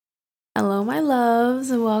Hello, my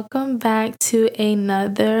loves. Welcome back to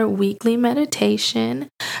another weekly meditation.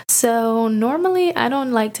 So normally I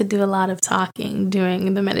don't like to do a lot of talking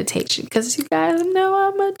during the meditation because you guys know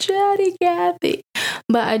I'm a chatty Cathy.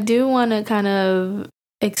 But I do want to kind of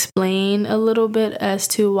explain a little bit as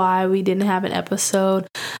to why we didn't have an episode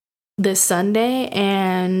this Sunday,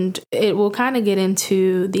 and it will kind of get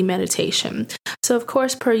into the meditation. So of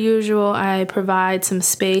course, per usual, I provide some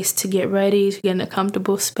space to get ready, to get in a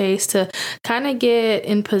comfortable space, to kind of get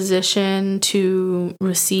in position to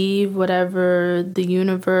receive whatever the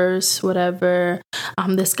universe, whatever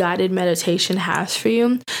this guided meditation has for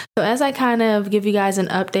you. So as I kind of give you guys an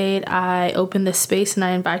update, I open this space and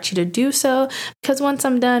I invite you to do so, because once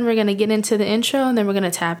I'm done, we're going to get into the intro and then we're going to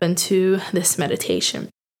tap into this meditation.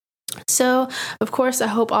 So, of course, I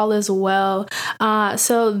hope all is well.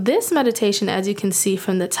 So this meditation, as you can see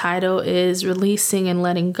from the title, is releasing and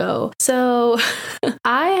letting go. So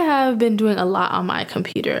I have been doing a lot on my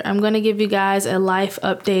computer. I'm going to give you guys a life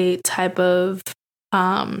update type of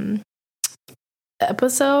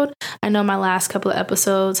episode. I know my last couple of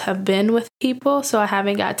episodes have been with people, so I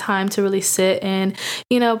haven't got time to really sit and,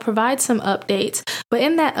 provide some updates. But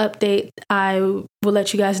in that update, I will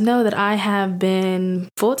let you guys know that I have been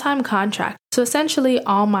full-time contract. So essentially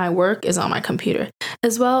all my work is on my computer,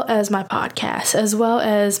 as well as my podcast, as well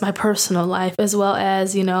as my personal life, as well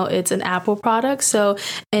as, it's an Apple product. So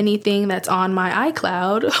anything that's on my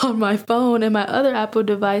iCloud, on my phone, and my other Apple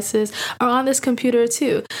devices are on this computer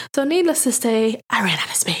too. So needless to say, I ran out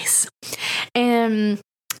of space. And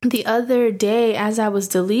the other day, as I was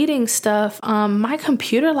deleting stuff, my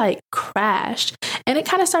computer crashed, and it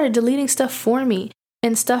kind of started deleting stuff for me.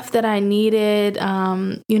 And stuff that I needed,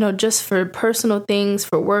 just for personal things,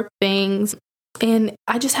 for work things. And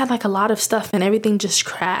I just had a lot of stuff and everything just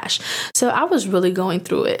crashed. So I was really going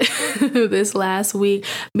through it this last week,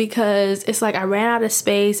 because it's I ran out of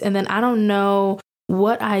space, and then I don't know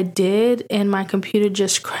what I did, and my computer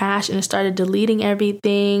just crashed and it started deleting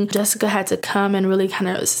everything. Jessica had to come and really kind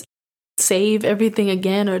of save everything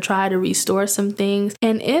again, or try to restore some things.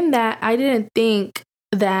 And in that, I didn't think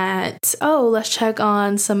that, let's check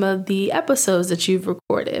on some of the episodes that you've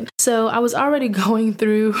recorded. So I was already going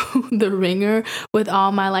through the ringer with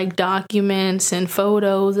all my documents and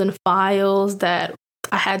photos and files that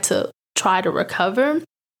I had to try to recover.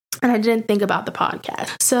 And I didn't think about the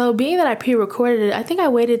podcast. So being that I pre-recorded it, I think I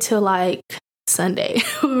waited till Sunday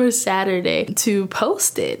or Saturday to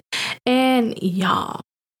post it. And y'all,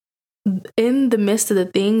 in the midst of the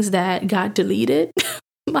things that got deleted,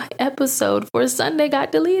 my episode for Sunday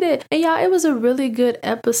got deleted. And y'all, it was a really good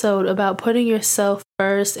episode about putting yourself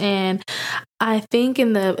first. And I think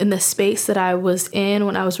in the space that I was in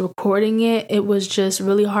when I was recording it, it was just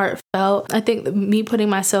really heartfelt. I think me putting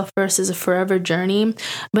myself first is a forever journey.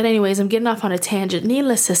 But anyways, I'm getting off on a tangent.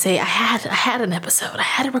 Needless to say, I had an episode. I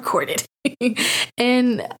had it recorded.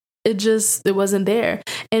 And it wasn't there.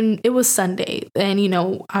 And it was Sunday. And,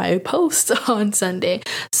 I post on Sunday.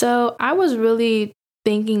 So I was really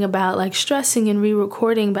thinking about stressing and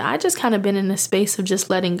re-recording, but I just kind of been in a space of just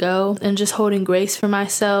letting go and just holding grace for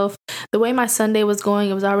myself. The way my Sunday was going,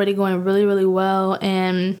 it was already going really, really well.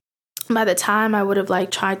 And by the time I would have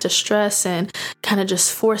tried to stress and kind of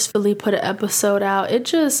just forcefully put an episode out, it's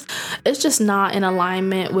just not in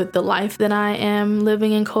alignment with the life that I am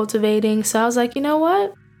living and cultivating. So I was like, you know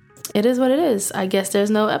what? It is what it is. I guess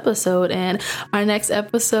there's no episode. And our next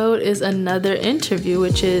episode is another interview,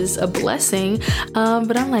 which is a blessing.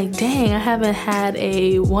 But I'm like, dang, I haven't had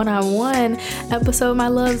a one-on-one episode of my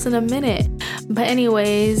loves in a minute. But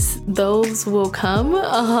anyways, those will come.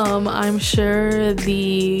 I'm sure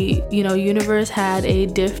the, universe had a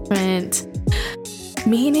different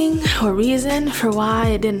meaning or reason for why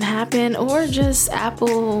it didn't happen, or just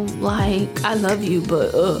Apple, I love you,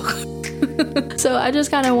 but ugh. So I just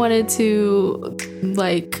kind of wanted to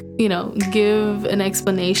give an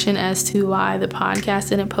explanation as to why the podcast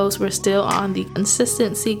didn't post. We're still on the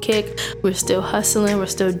consistency kick. We're still hustling. We're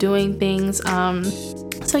still doing things.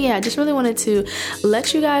 So yeah, I just really wanted to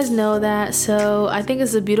let you guys know that. So I think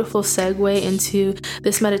it's a beautiful segue into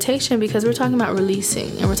this meditation, because we're talking about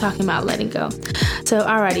releasing and we're talking about letting go. So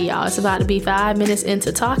alrighty, y'all, it's about to be 5 minutes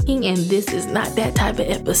into talking, and this is not that type of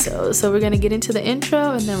episode. So we're going to get into the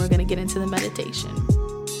intro, and then we're going to get into the meditation.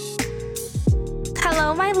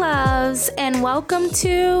 Hello, my loves, and welcome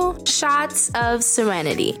to Shots of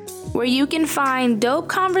Serenity, where you can find dope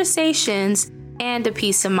conversations and a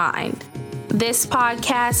peace of mind. This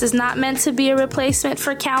podcast is not meant to be a replacement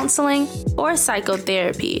for counseling or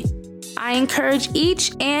psychotherapy. I encourage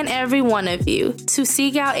each and every one of you to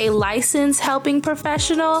seek out a licensed helping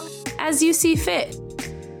professional as you see fit.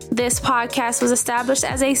 This podcast was established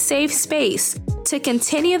as a safe space to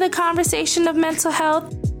continue the conversation of mental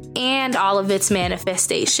health and all of its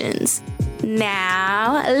manifestations.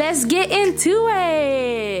 Now, let's get into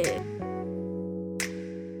it.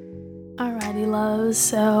 Alrighty, loves.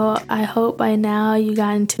 So I hope by now you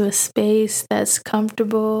got into a space that's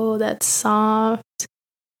comfortable, that's soft,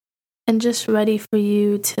 and just ready for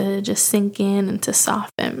you to just sink in and to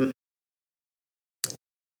soften.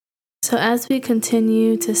 So as we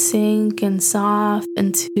continue to sink and soft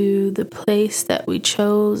into the place that we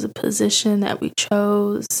chose, the position that we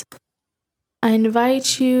chose, I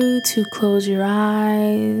invite you to close your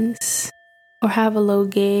eyes or have a low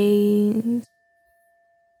gaze.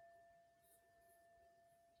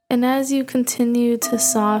 And as you continue to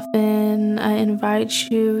soften, I invite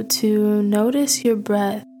you to notice your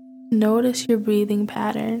breath, notice your breathing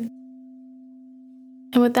pattern.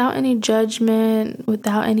 And without any judgment,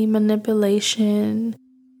 without any manipulation,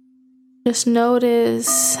 just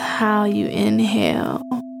notice how you inhale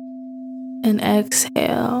and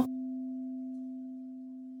exhale.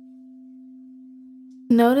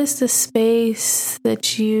 Notice the space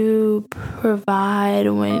that you provide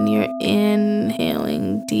when you're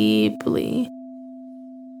inhaling deeply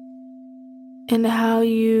and how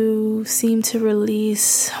you seem to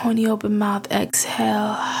release when you open mouth,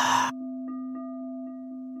 exhale.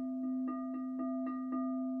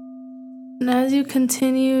 And as you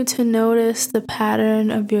continue to notice the pattern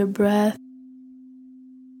of your breath,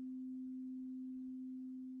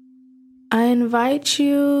 I invite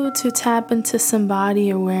you to tap into some body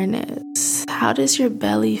awareness. How does your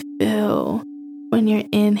belly feel when you're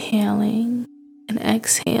inhaling and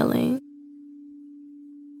exhaling?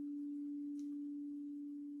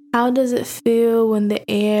 How does it feel when the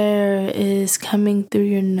air is coming through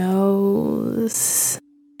your nose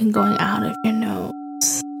and going out of your nose?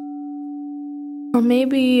 Or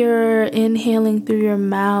maybe you're inhaling through your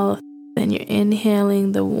mouth and you're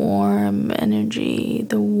inhaling the warm energy,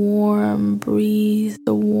 the warm breeze,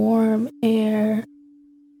 the warm air,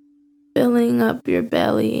 filling up your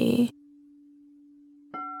belly.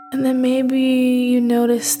 And then maybe you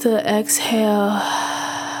notice the exhale.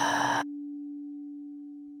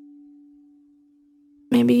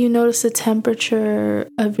 Maybe you notice the temperature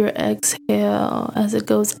of your exhale as it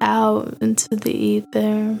goes out into the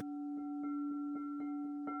ether.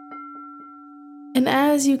 And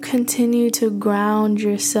as you continue to ground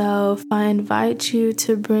yourself, I invite you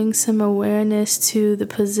to bring some awareness to the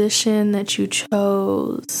position that you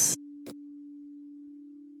chose.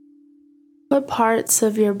 What parts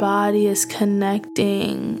of your body is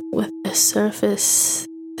connecting with the surface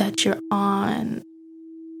that you're on?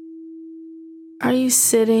 Are you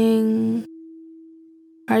sitting?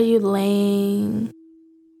 Are you laying?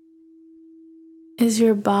 Is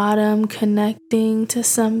your bottom connecting to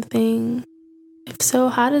something? If so,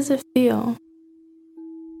 how does it feel?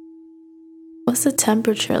 What's the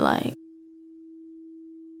temperature like?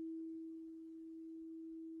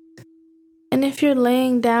 And if you're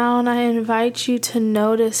laying down, I invite you to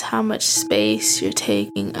notice how much space you're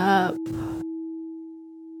taking up.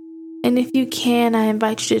 And if you can, I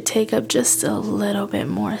invite you to take up just a little bit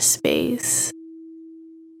more space.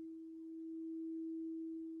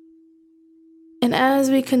 And as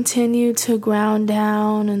we continue to ground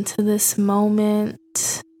down into this moment,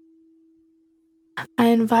 I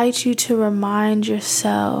invite you to remind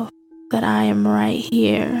yourself that I am right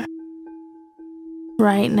here,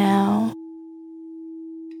 right now.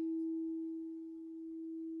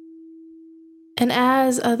 And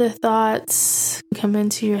as other thoughts come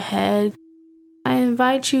into your head, I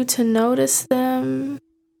invite you to notice them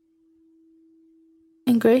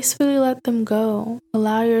and gracefully let them go.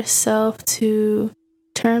 Allow yourself to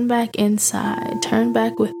turn back inside, turn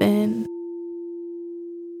back within.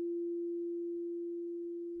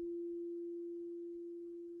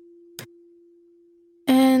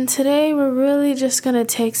 And today we're really just going to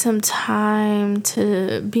take some time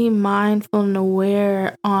to be mindful and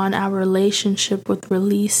aware on our relationship with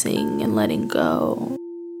releasing and letting go.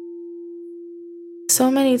 So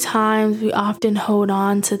many times we often hold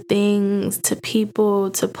on to things, to people,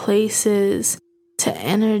 to places, to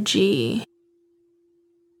energy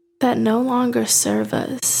that no longer serve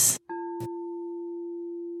us.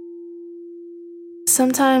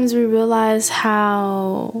 Sometimes we realize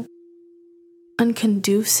how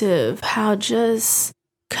unconducive, how just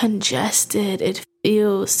congested it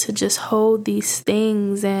feels to just hold these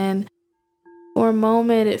things, and for a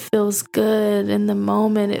moment it feels good, in the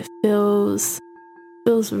moment it feels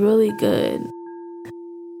really good.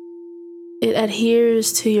 It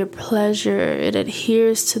adheres to your pleasure, it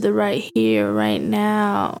adheres to the right here, right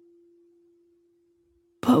now.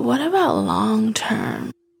 But what about long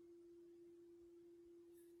term?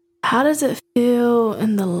 How does it feel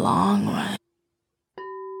in the long run?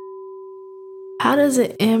 How does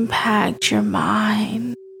it impact your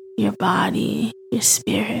mind, your body, your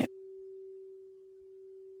spirit?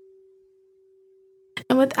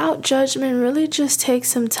 And without judgment, really just take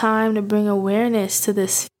some time to bring awareness to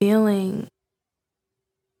this feeling.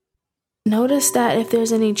 Notice that if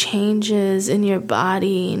there's any changes in your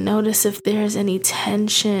body, notice if there's any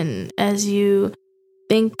tension as you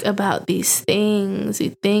think about these things,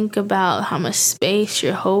 you think about how much space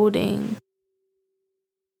you're holding.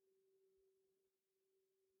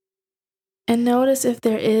 And notice if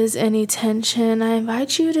there is any tension. I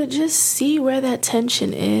invite you to just see where that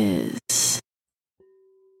tension is.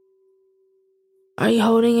 Are you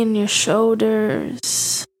holding in your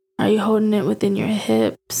shoulders? Are you holding it within your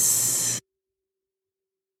hips?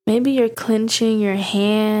 Maybe you're clenching your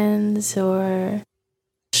hands or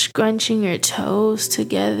scrunching your toes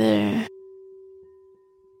together.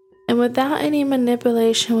 And without any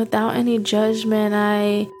manipulation, without any judgment,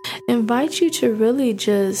 I invite you to really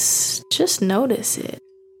just notice it.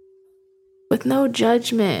 With no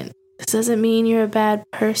judgment. This doesn't mean you're a bad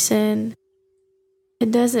person.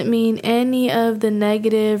 It doesn't mean any of the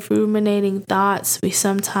negative ruminating thoughts we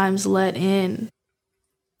sometimes let in.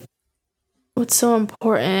 What's so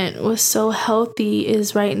important, what's so healthy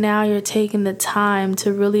is right now you're taking the time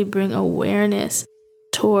to really bring awareness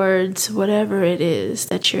towards whatever it is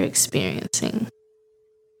that you're experiencing.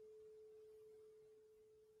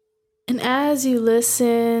 And as you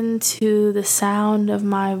listen to the sound of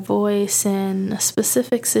my voice in a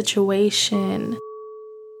specific situation,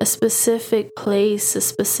 a specific place, a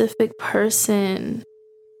specific person,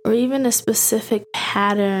 or even a specific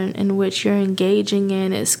pattern in which you're engaging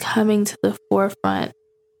in is coming to the forefront,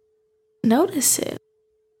 notice it.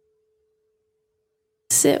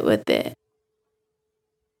 Sit with it.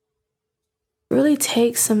 Really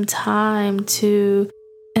take some time to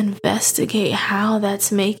investigate how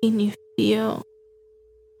that's making you feel.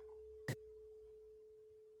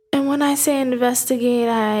 And when I say investigate,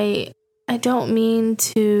 I don't mean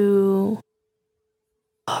to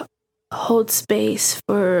hold space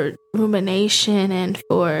for rumination and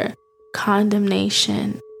for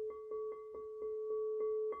condemnation.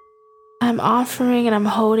 I'm offering and I'm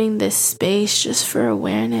holding this space just for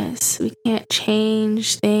awareness. We can't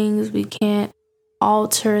change things. We can't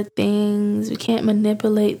alter things. We can't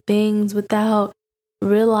manipulate things without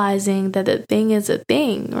realizing that the thing is a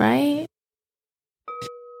thing, right?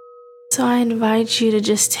 So I invite you to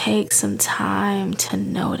just take some time to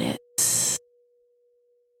notice.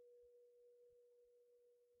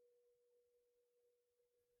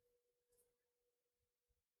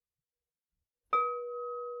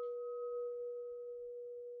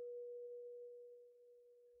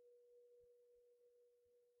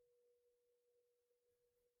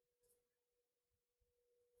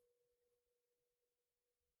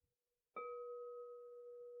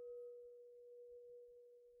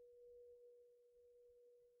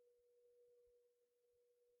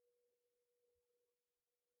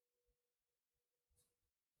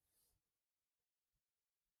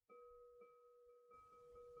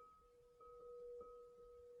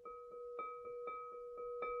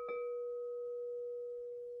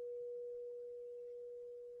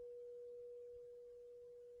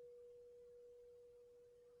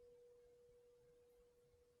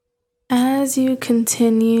 As you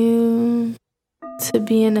continue to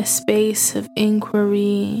be in a space of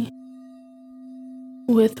inquiry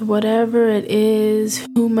with whatever it is,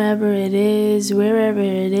 whomever it is, wherever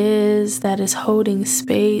it is that is holding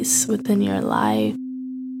space within your life,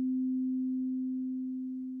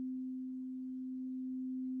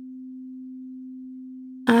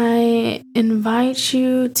 I invite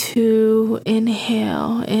you to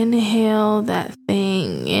inhale that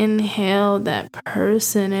thing, inhale that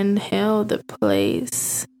person, inhale the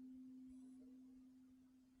place.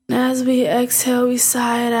 And as we exhale, we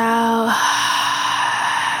sigh it out.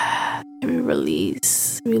 And we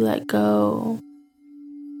release, we let go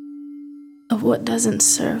of what doesn't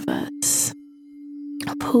serve us,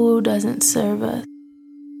 of who doesn't serve us.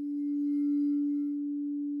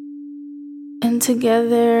 And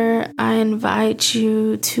together, I invite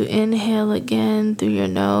you to inhale again through your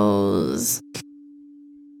nose.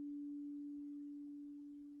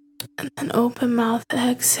 And then open mouth,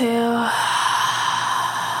 exhale.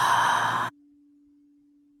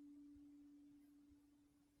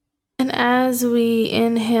 And as we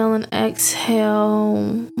inhale and exhale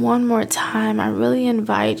one more time, I really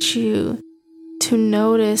invite you to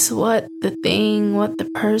notice what the thing, what the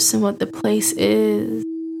person, what the place is.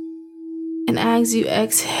 And as you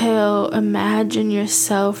exhale, imagine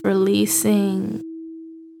yourself releasing,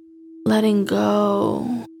 letting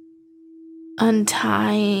go,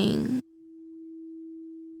 untying.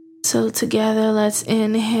 So together, let's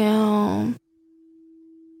inhale.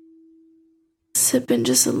 Sipping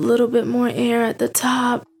just a little bit more air at the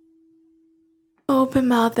top. Open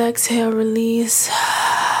mouth, exhale, release.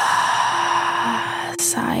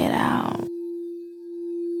 Sigh it out.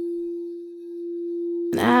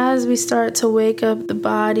 And as we start to wake up the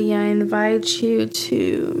body, I invite you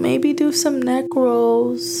to maybe do some neck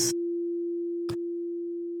rolls.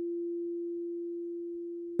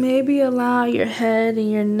 Maybe allow your head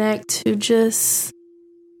and your neck to just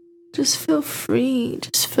feel free,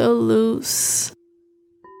 just feel loose.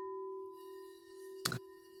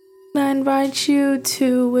 And I invite you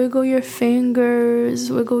to wiggle your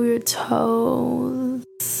fingers, wiggle your toes.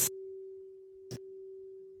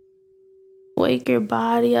 Wake your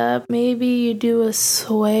body up. Maybe you do a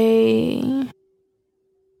sway.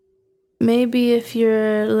 Maybe if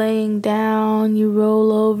you're laying down, you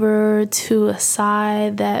roll over to a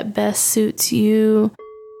side that best suits you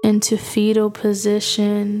into fetal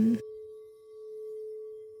position.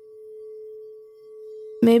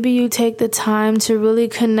 Maybe you take the time to really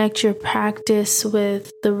connect your practice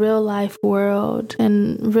with the real life world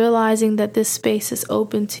and realizing that this space is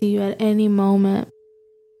open to you at any moment.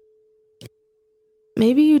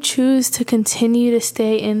 Maybe you choose to continue to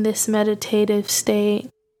stay in this meditative state,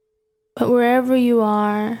 but wherever you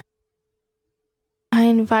are, I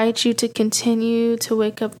invite you to continue to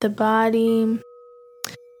wake up the body.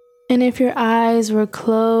 And if your eyes were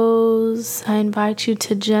closed, I invite you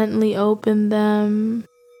to gently open them.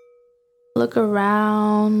 Look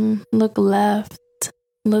around, look left,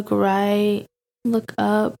 look right, look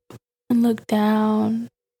up, and look down.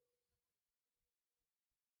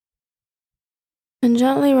 And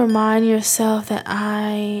gently remind yourself that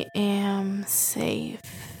I am safe.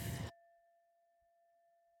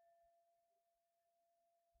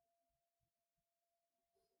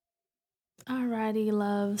 Alrighty,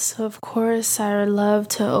 love. So of course, I would love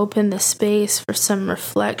to open the space for some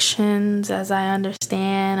reflections. As I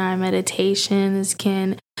understand, our meditations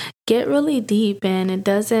can get really deep and it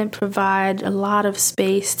doesn't provide a lot of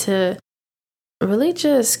space to really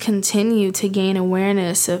just continue to gain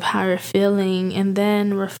awareness of how you're feeling and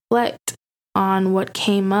then reflect on what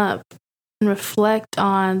came up and reflect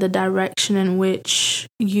on the direction in which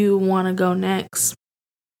you want to go next.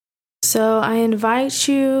 So I invite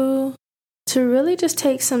you to really just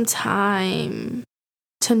take some time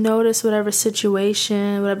to notice whatever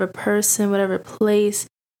situation, whatever person, whatever place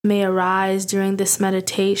may arise during this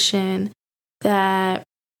meditation that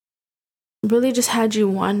really just had you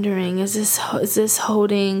wondering, is this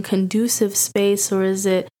holding conducive space or is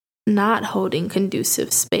it not holding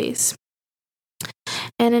conducive space?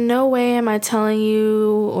 And in no way am I telling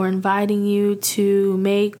you or inviting you to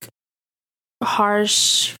make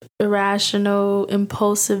harsh, irrational,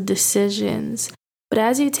 impulsive decisions. But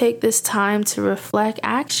as you take this time to reflect,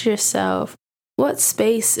 ask yourself, what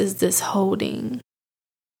space is this holding?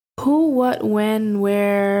 Who, what, when,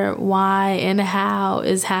 where, why, and how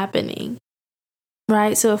is happening?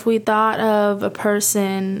 Right? So if we thought of a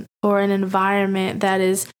person or an environment that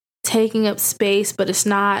is taking up space, but it's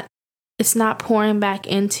not pouring back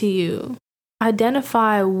into you,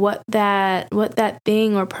 identify what that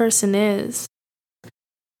thing or person is.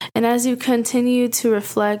 And as you continue to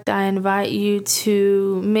reflect, I invite you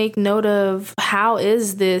to make note of how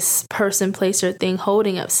is this person, place, or thing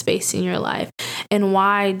holding up space in your life? And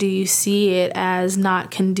why do you see it as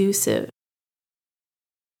not conducive?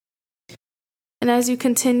 And as you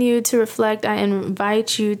continue to reflect, I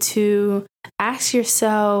invite you to ask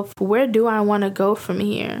yourself, where do I want to go from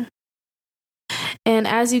here? And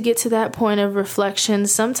as you get to that point of reflection,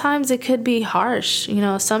 sometimes it could be harsh.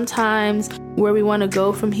 Sometimes where we want to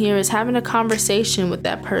go from here is having a conversation with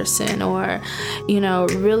that person or,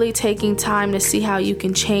 really taking time to see how you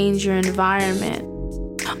can change your environment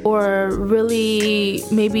or really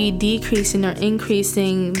maybe decreasing or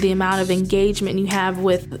increasing the amount of engagement you have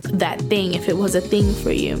with that thing if it was a thing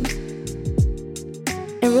for you.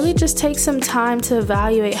 And really just take some time to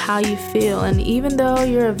evaluate how you feel. And even though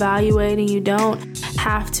you're evaluating, you don't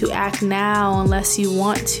have to act now unless you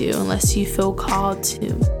want to, unless you feel called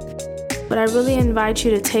to. But I really invite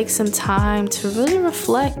you to take some time to really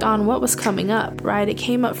reflect on what was coming up, right? It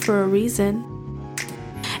came up for a reason.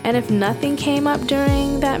 And if nothing came up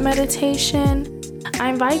during that meditation, I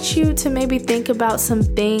invite you to maybe think about some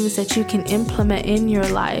things that you can implement in your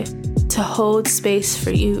life to hold space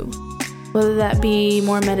for you. Whether that be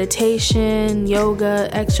more meditation, yoga,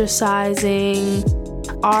 exercising,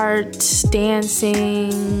 art,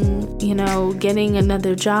 dancing, getting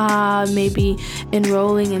another job, maybe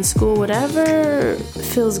enrolling in school, whatever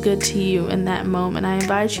feels good to you in that moment. I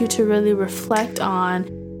invite you to really reflect on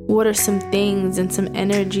what are some things and some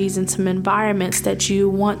energies and some environments that you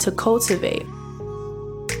want to cultivate.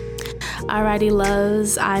 Alrighty,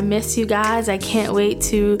 loves, I miss you guys. I can't wait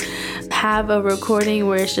to have a recording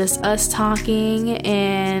where it's just us talking,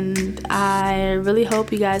 and I really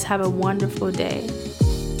hope you guys have a wonderful day.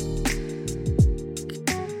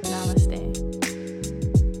 Namaste.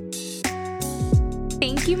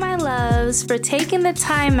 Thank you, my loves, for taking the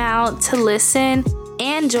time out to listen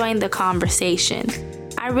and join the conversation.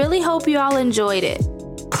 I really hope you all enjoyed it.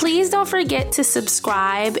 Please don't forget to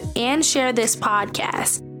subscribe and share this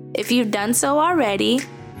podcast. If you've done so already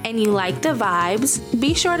and you like the vibes,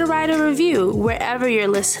 be sure to write a review wherever you're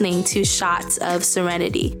listening to Shots of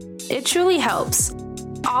Serenity. It truly helps.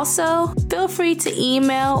 Also, feel free to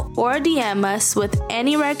email or DM us with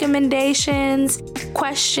any recommendations,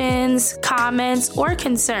 questions, comments, or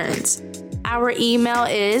concerns. Our email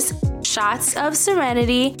is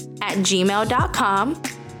shotsofserenity@gmail.com.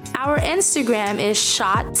 Our Instagram is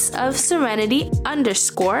shotsofserenity_,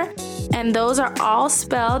 and those are all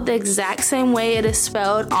spelled the exact same way it is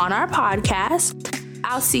spelled on our podcast.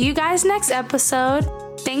 I'll see you guys next episode.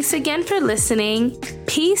 Thanks again for listening.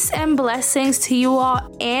 Peace and blessings to you all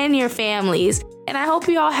and your families, and I hope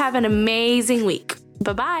you all have an amazing week.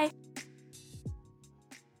 Bye-bye.